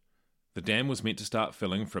slippage. The dam was meant to start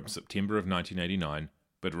filling from September of 1989,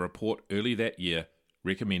 but a report early that year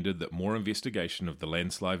recommended that more investigation of the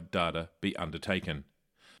landslide data be undertaken.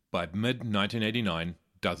 By mid-1989,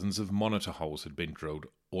 dozens of monitor holes had been drilled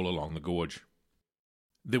all along the gorge.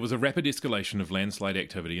 There was a rapid escalation of landslide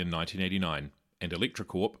activity in 1989, and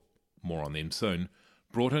Electrocorp, more on them soon,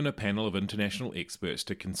 brought in a panel of international experts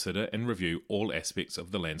to consider and review all aspects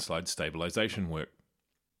of the landslide stabilisation work.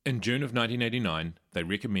 In June of 1989, they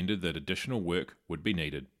recommended that additional work would be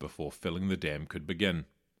needed before filling the dam could begin.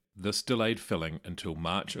 This delayed filling until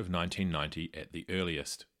March of 1990 at the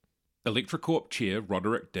earliest. Electrocorp chair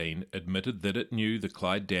Roderick Dean admitted that it knew the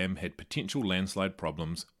Clyde Dam had potential landslide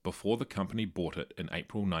problems before the company bought it in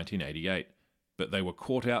April 1988, but they were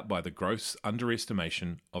caught out by the gross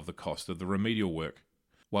underestimation of the cost of the remedial work.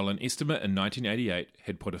 While an estimate in 1988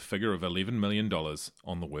 had put a figure of $11 million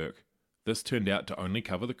on the work, this turned out to only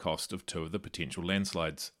cover the cost of 2 of the potential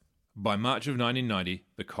landslides. By March of 1990,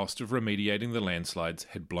 the cost of remediating the landslides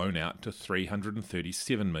had blown out to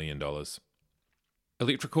 $337 million.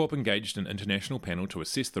 Electrocorp engaged an international panel to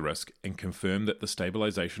assess the risk and confirm that the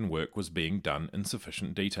stabilisation work was being done in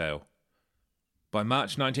sufficient detail. By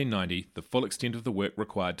March 1990, the full extent of the work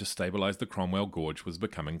required to stabilise the Cromwell Gorge was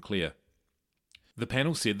becoming clear. The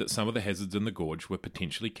panel said that some of the hazards in the gorge were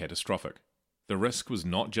potentially catastrophic. The risk was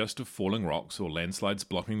not just of falling rocks or landslides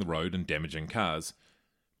blocking the road and damaging cars,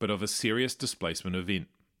 but of a serious displacement event.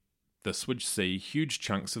 This would see huge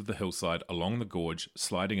chunks of the hillside along the gorge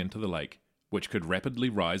sliding into the lake, which could rapidly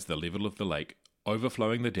rise the level of the lake,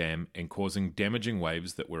 overflowing the dam and causing damaging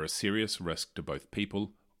waves that were a serious risk to both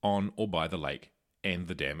people on or by the lake and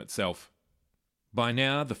the dam itself. By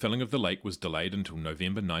now, the filling of the lake was delayed until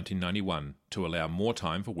November 1991 to allow more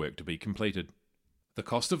time for work to be completed. The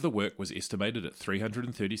cost of the work was estimated at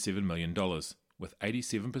 $337 million, with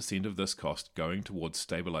 87% of this cost going towards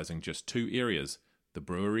stabilising just two areas, the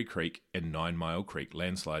Brewery Creek and 9 Mile Creek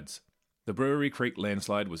landslides. The Brewery Creek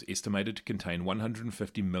landslide was estimated to contain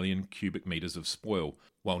 150 million cubic metres of spoil,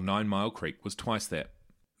 while 9 Mile Creek was twice that.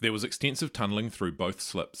 There was extensive tunnelling through both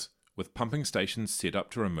slips, with pumping stations set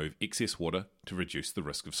up to remove excess water to reduce the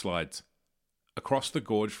risk of slides. Across the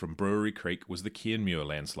gorge from Brewery Creek was the Cairnmuir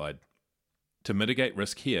landslide. To mitigate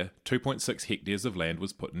risk here, 2.6 hectares of land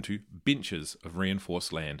was put into benches of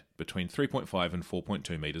reinforced land between 3.5 and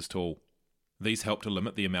 4.2 metres tall. These help to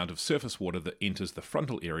limit the amount of surface water that enters the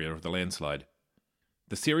frontal area of the landslide.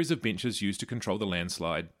 The series of benches used to control the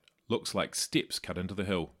landslide looks like steps cut into the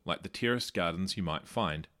hill, like the terraced gardens you might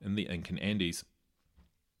find in the Incan Andes.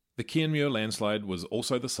 The Cairnmuir landslide was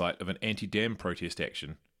also the site of an anti-dam protest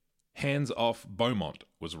action. "Hands off Beaumont"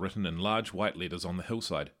 was written in large white letters on the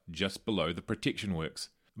hillside, just below the protection works.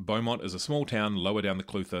 Beaumont is a small town lower down the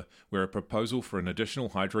Clutha, where a proposal for an additional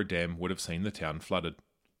hydro dam would have seen the town flooded.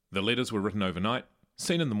 The letters were written overnight,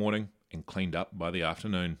 seen in the morning, and cleaned up by the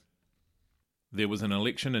afternoon. There was an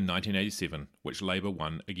election in 1987, which Labour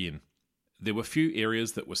won again. There were few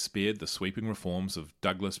areas that were spared the sweeping reforms of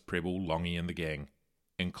Douglas, Prebble, Longy and the gang,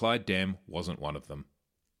 and Clyde Dam wasn't one of them.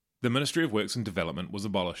 The Ministry of Works and Development was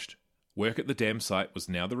abolished. Work at the dam site was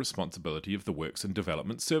now the responsibility of the Works and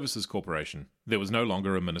Development Services Corporation. There was no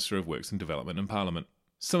longer a Minister of Works and Development in Parliament.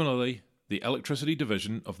 Similarly, the Electricity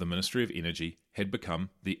Division of the Ministry of Energy had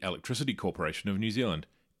become the Electricity Corporation of New Zealand,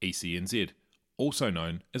 ECNZ, also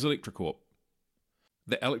known as Electricorp.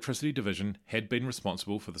 The Electricity Division had been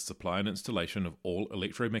responsible for the supply and installation of all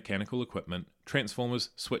electromechanical equipment, transformers,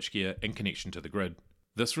 switchgear and connection to the grid.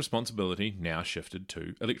 This responsibility now shifted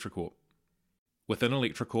to Electricorp. Within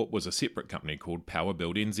Electricorp was a separate company called Power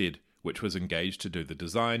Build NZ, which was engaged to do the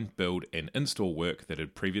design, build and install work that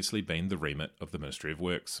had previously been the remit of the Ministry of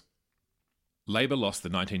Works. Labour lost the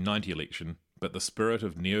 1990 election, but the spirit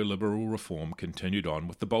of neoliberal reform continued on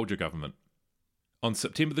with the Bolger government. On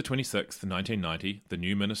September 26, 1990, the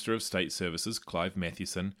new Minister of State Services, Clive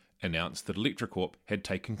Mathewson, announced that Electricorp had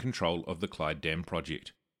taken control of the Clyde Dam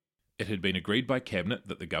project. It had been agreed by Cabinet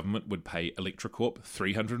that the government would pay Electricorp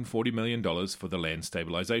 $340 million for the land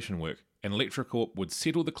stabilisation work, and Electricorp would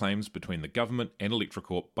settle the claims between the government and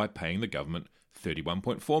Electricorp by paying the government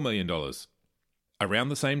 $31.4 million. Around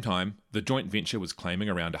the same time, the joint venture was claiming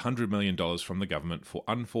around $100 million from the government for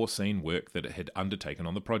unforeseen work that it had undertaken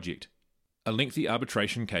on the project. A lengthy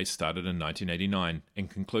arbitration case started in 1989 and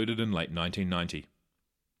concluded in late 1990.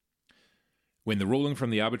 When the ruling from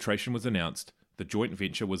the arbitration was announced, the joint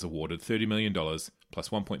venture was awarded $30 million plus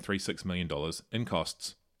 $1.36 million in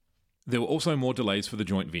costs. There were also more delays for the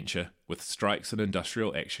joint venture, with strikes and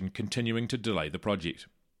industrial action continuing to delay the project.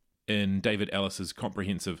 In David Ellis's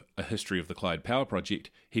comprehensive A History of the Clyde Power Project,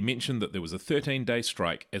 he mentioned that there was a 13-day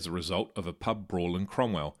strike as a result of a pub brawl in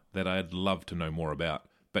Cromwell that I'd love to know more about,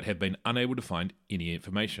 but have been unable to find any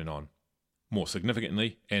information on. More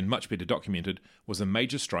significantly, and much better documented, was a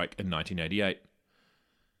major strike in 1988.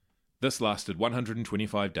 This lasted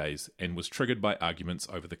 125 days and was triggered by arguments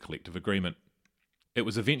over the collective agreement. It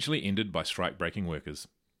was eventually ended by strike-breaking workers.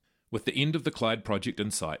 With the end of the Clyde project in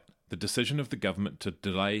sight, the decision of the government to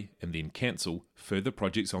delay and then cancel further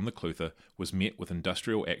projects on the Clutha was met with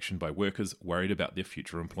industrial action by workers worried about their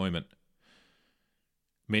future employment.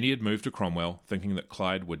 Many had moved to Cromwell thinking that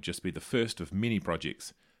Clyde would just be the first of many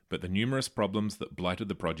projects, but the numerous problems that blighted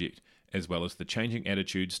the project, as well as the changing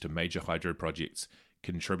attitudes to major hydro projects,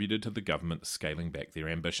 contributed to the government scaling back their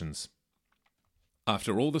ambitions.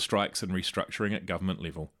 After all the strikes and restructuring at government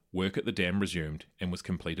level, work at the dam resumed and was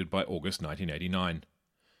completed by August 1989.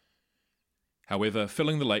 However,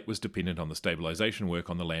 filling the lake was dependent on the stabilisation work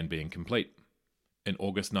on the land being complete. In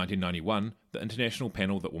August 1991, the international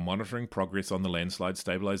panel that were monitoring progress on the landslide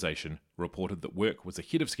stabilisation reported that work was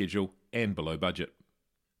ahead of schedule and below budget.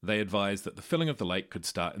 They advised that the filling of the lake could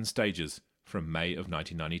start in stages from May of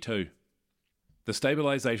 1992. The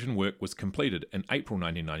stabilisation work was completed in April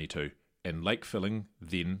 1992, and lake filling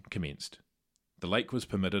then commenced. The lake was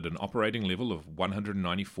permitted an operating level of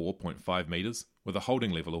 194.5 metres with a holding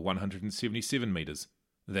level of 177 metres.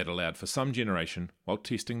 That allowed for some generation while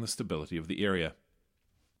testing the stability of the area.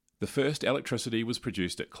 The first electricity was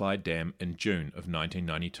produced at Clyde Dam in June of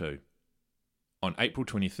 1992. On April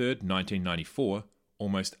 23, 1994,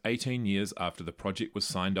 almost 18 years after the project was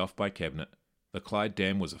signed off by Cabinet, the Clyde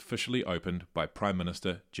Dam was officially opened by Prime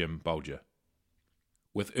Minister Jim Bolger.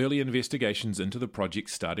 With early investigations into the project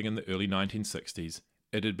starting in the early 1960s,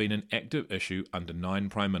 it had been an active issue under 9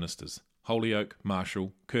 Prime Ministers: Holyoake,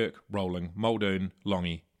 Marshall, Kirk, Rowling, Muldoon,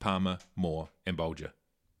 Longy, Palmer, Moore and Bolger.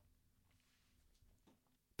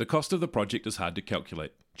 The cost of the project is hard to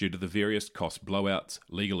calculate due to the various cost blowouts,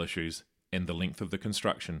 legal issues, and the length of the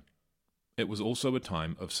construction. It was also a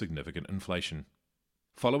time of significant inflation.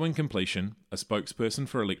 Following completion, a spokesperson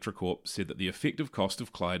for Electrocorp said that the effective cost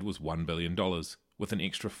of Clyde was $1 billion, with an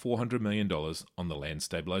extra $400 million on the land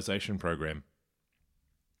stabilisation program.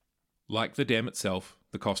 Like the dam itself,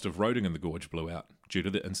 the cost of roading in the gorge blew out due to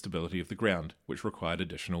the instability of the ground, which required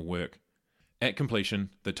additional work. At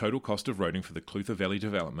completion, the total cost of roading for the Clutha Valley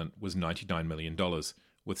development was $99 million,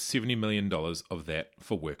 with $70 million of that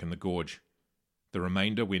for work in the gorge. The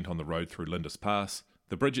remainder went on the road through Lindis Pass,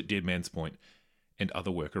 the bridge at Dead Man's Point, and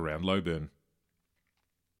other work around Lowburn.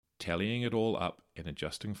 Tallying it all up and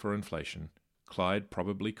adjusting for inflation, Clyde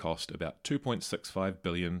probably cost about $2.65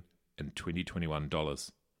 billion in 2021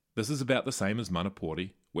 dollars. This is about the same as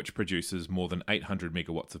Manapori, which produces more than 800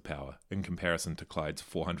 megawatts of power in comparison to Clyde's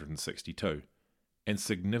 462, and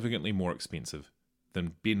significantly more expensive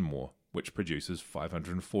than Benmore, which produces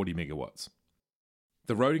 540 megawatts.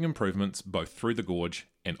 The roading improvements both through the gorge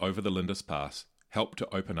and over the Lindis Pass helped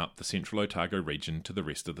to open up the central Otago region to the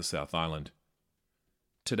rest of the South Island.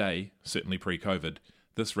 Today, certainly pre-COVID,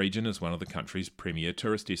 this region is one of the country's premier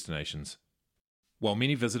tourist destinations. While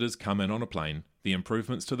many visitors come in on a plane, the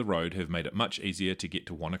improvements to the road have made it much easier to get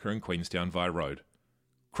to Wanaka and Queenstown via road.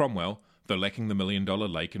 Cromwell, though lacking the million-dollar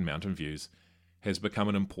lake and mountain views, has become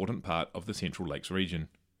an important part of the Central Lakes region.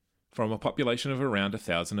 From a population of around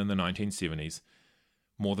 1,000 in the 1970s,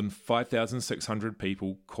 more than 5,600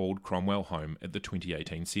 people called Cromwell home at the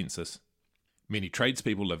 2018 census. Many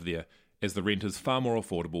tradespeople live there, as the rent is far more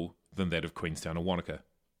affordable than that of Queenstown or Wanaka.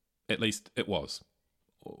 At least it was.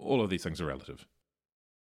 All of these things are relative.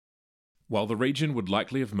 While the region would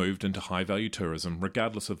likely have moved into high-value tourism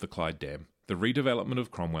regardless of the Clyde Dam, the redevelopment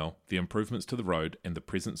of Cromwell, the improvements to the road, and the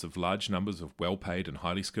presence of large numbers of well-paid and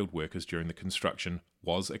highly skilled workers during the construction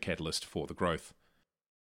was a catalyst for the growth.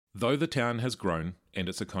 Though the town has grown and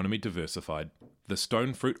its economy diversified, the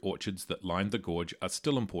stone fruit orchards that lined the gorge are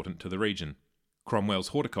still important to the region. Cromwell's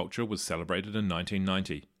horticulture was celebrated in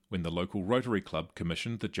 1990, when the local Rotary Club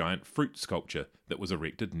commissioned the giant fruit sculpture that was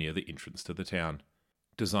erected near the entrance to the town.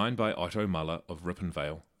 Designed by Otto Muller of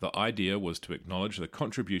Ripponvale, the idea was to acknowledge the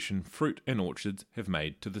contribution fruit and orchards have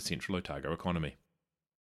made to the central Otago economy.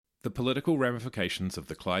 The political ramifications of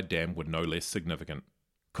the Clyde Dam were no less significant.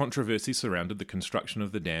 Controversy surrounded the construction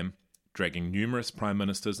of the dam, dragging numerous prime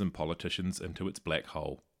ministers and politicians into its black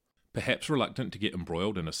hole. Perhaps reluctant to get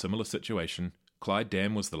embroiled in a similar situation, Clyde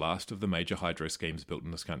Dam was the last of the major hydro schemes built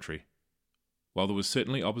in this country. While there was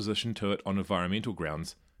certainly opposition to it on environmental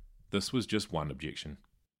grounds, this was just one objection.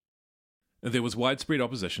 There was widespread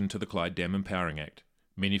opposition to the Clyde Dam Empowering Act.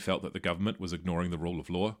 Many felt that the government was ignoring the rule of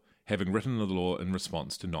law, having written the law in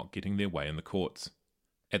response to not getting their way in the courts.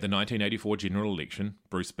 At the 1984 general election,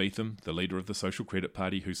 Bruce Beetham, the leader of the Social Credit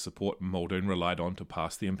Party whose support Muldoon relied on to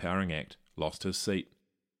pass the Empowering Act, lost his seat.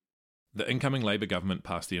 The incoming Labour government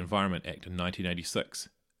passed the Environment Act in 1986,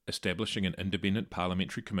 establishing an independent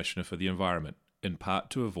parliamentary commissioner for the environment, in part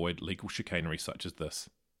to avoid legal chicanery such as this.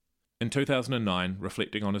 In 2009,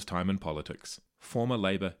 reflecting on his time in politics, former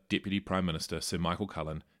Labour Deputy Prime Minister Sir Michael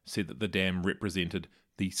Cullen said that the dam represented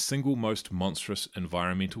the single most monstrous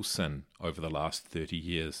environmental sin over the last 30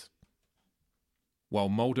 years. While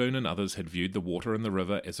Muldoon and others had viewed the water in the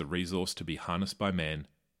river as a resource to be harnessed by man,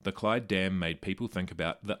 the Clyde Dam made people think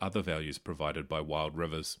about the other values provided by wild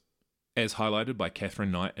rivers. As highlighted by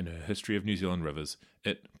Catherine Knight in her History of New Zealand Rivers,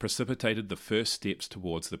 it precipitated the first steps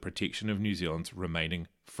towards the protection of New Zealand's remaining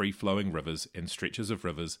free-flowing rivers and stretches of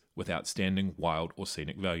rivers with outstanding wild or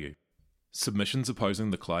scenic value. Submissions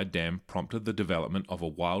opposing the Clyde Dam prompted the development of a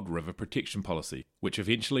wild river protection policy, which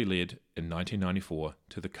eventually led, in 1994,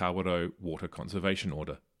 to the Kawaro Water Conservation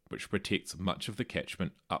Order, which protects much of the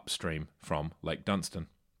catchment upstream from Lake Dunstan.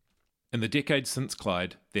 In the decades since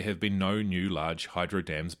Clyde, there have been no new large hydro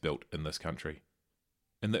dams built in this country.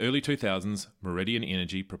 In the early 2000s, Meridian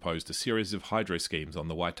Energy proposed a series of hydro schemes on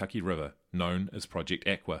the Waitaki River, known as Project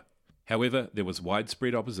Aqua. However, there was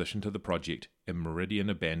widespread opposition to the project, and Meridian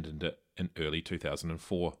abandoned it in early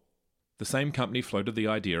 2004. The same company floated the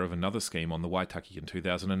idea of another scheme on the Waitaki in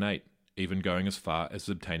 2008, even going as far as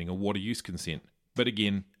obtaining a water use consent, but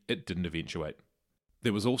again, it didn't eventuate.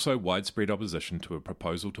 There was also widespread opposition to a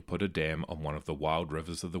proposal to put a dam on one of the wild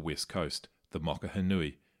rivers of the west coast, the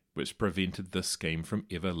Mokahinui, which prevented this scheme from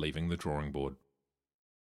ever leaving the drawing board.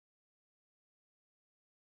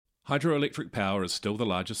 Hydroelectric power is still the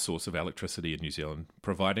largest source of electricity in New Zealand,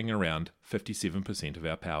 providing around 57% of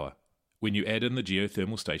our power. When you add in the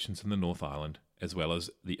geothermal stations in the North Island, as well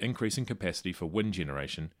as the increasing capacity for wind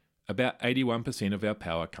generation, about 81% of our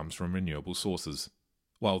power comes from renewable sources.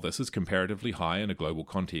 While this is comparatively high in a global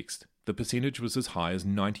context, the percentage was as high as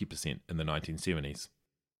 90% in the 1970s.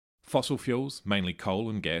 Fossil fuels, mainly coal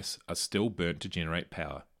and gas, are still burnt to generate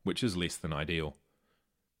power, which is less than ideal.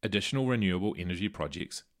 Additional renewable energy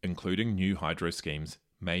projects, including new hydro schemes,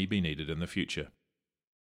 may be needed in the future.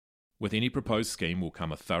 With any proposed scheme will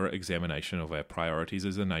come a thorough examination of our priorities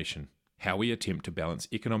as a nation, how we attempt to balance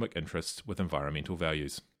economic interests with environmental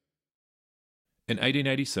values. In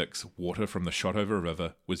 1886, water from the Shotover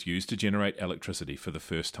River was used to generate electricity for the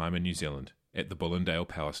first time in New Zealand at the Bullendale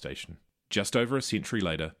Power Station. Just over a century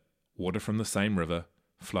later, water from the same river,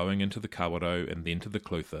 flowing into the Kawerau and then to the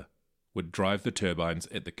Clutha, would drive the turbines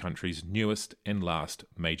at the country's newest and last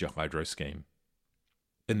major hydro scheme.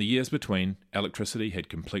 In the years between, electricity had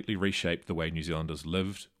completely reshaped the way New Zealanders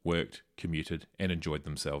lived, worked, commuted, and enjoyed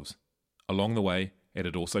themselves. Along the way, it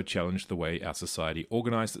had also challenged the way our society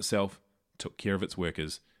organised itself, took care of its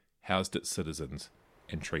workers, housed its citizens,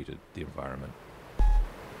 and treated the environment.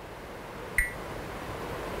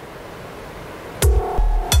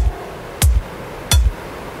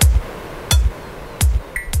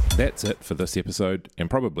 That's it for this episode, and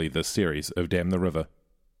probably this series of Dam the River.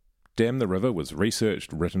 Dam the River was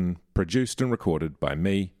researched, written, produced and recorded by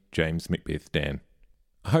me, James Macbeth Dan.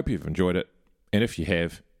 I hope you've enjoyed it, and if you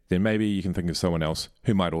have, then maybe you can think of someone else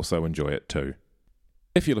who might also enjoy it too.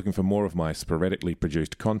 If you're looking for more of my sporadically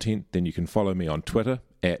produced content, then you can follow me on Twitter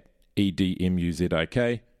at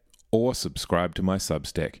EDMUZIK or subscribe to my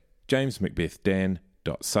Substack,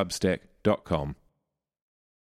 jamesmacbethdan.substack.com.